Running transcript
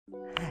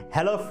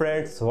Hello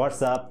friends,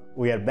 what's up?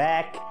 We are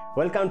back.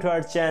 Welcome to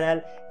our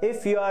channel.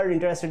 If you are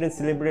interested in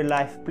celebrity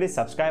life, please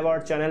subscribe our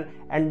channel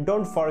and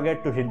don't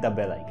forget to hit the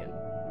bell icon.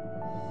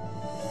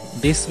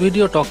 This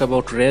video talk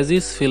about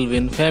Regis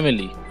Philbin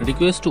family.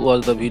 Request to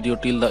watch the video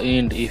till the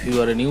end. If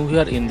you are new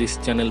here in this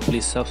channel,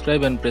 please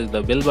subscribe and press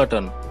the bell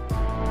button.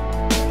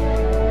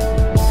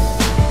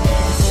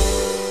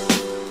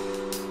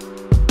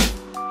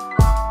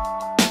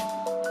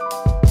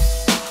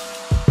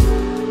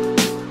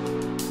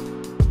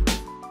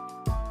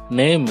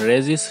 Name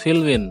Regis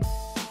Philbin.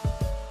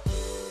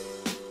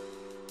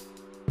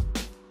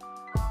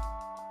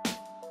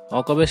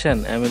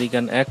 Occupation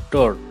American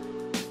actor.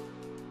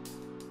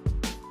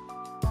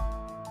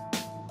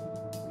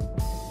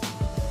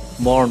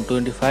 Born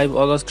 25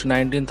 August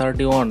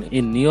 1931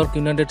 in New York,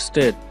 United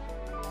States.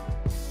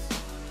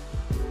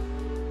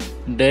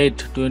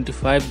 Date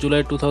 25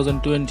 July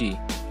 2020.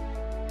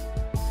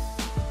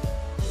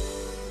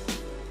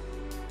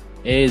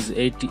 Age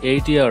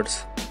 88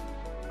 years.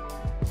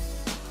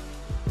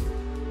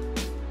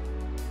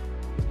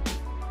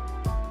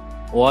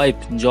 Wife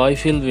Joy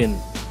Philbin.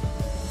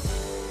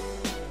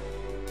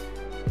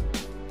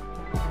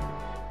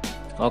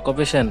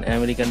 Occupation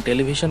American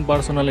television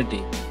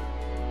personality.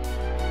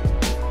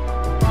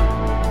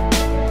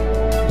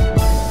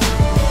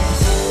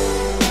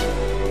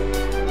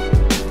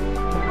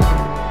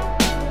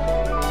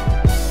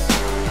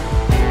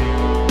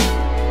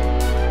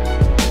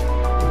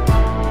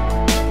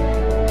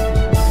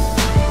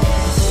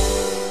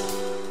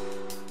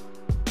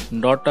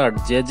 Daughter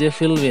JJ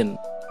Philbin.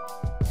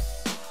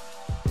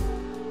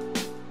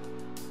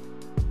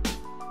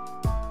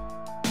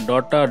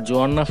 Daughter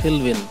Joanna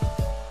Philbin.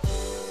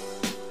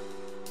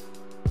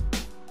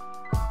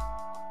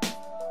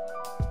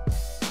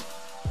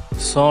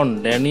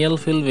 Son Daniel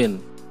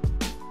Philbin.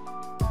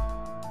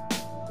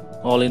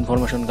 All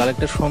information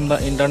collected from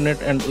the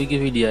internet and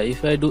Wikipedia.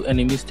 If I do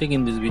any mistake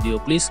in this video,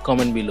 please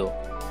comment below.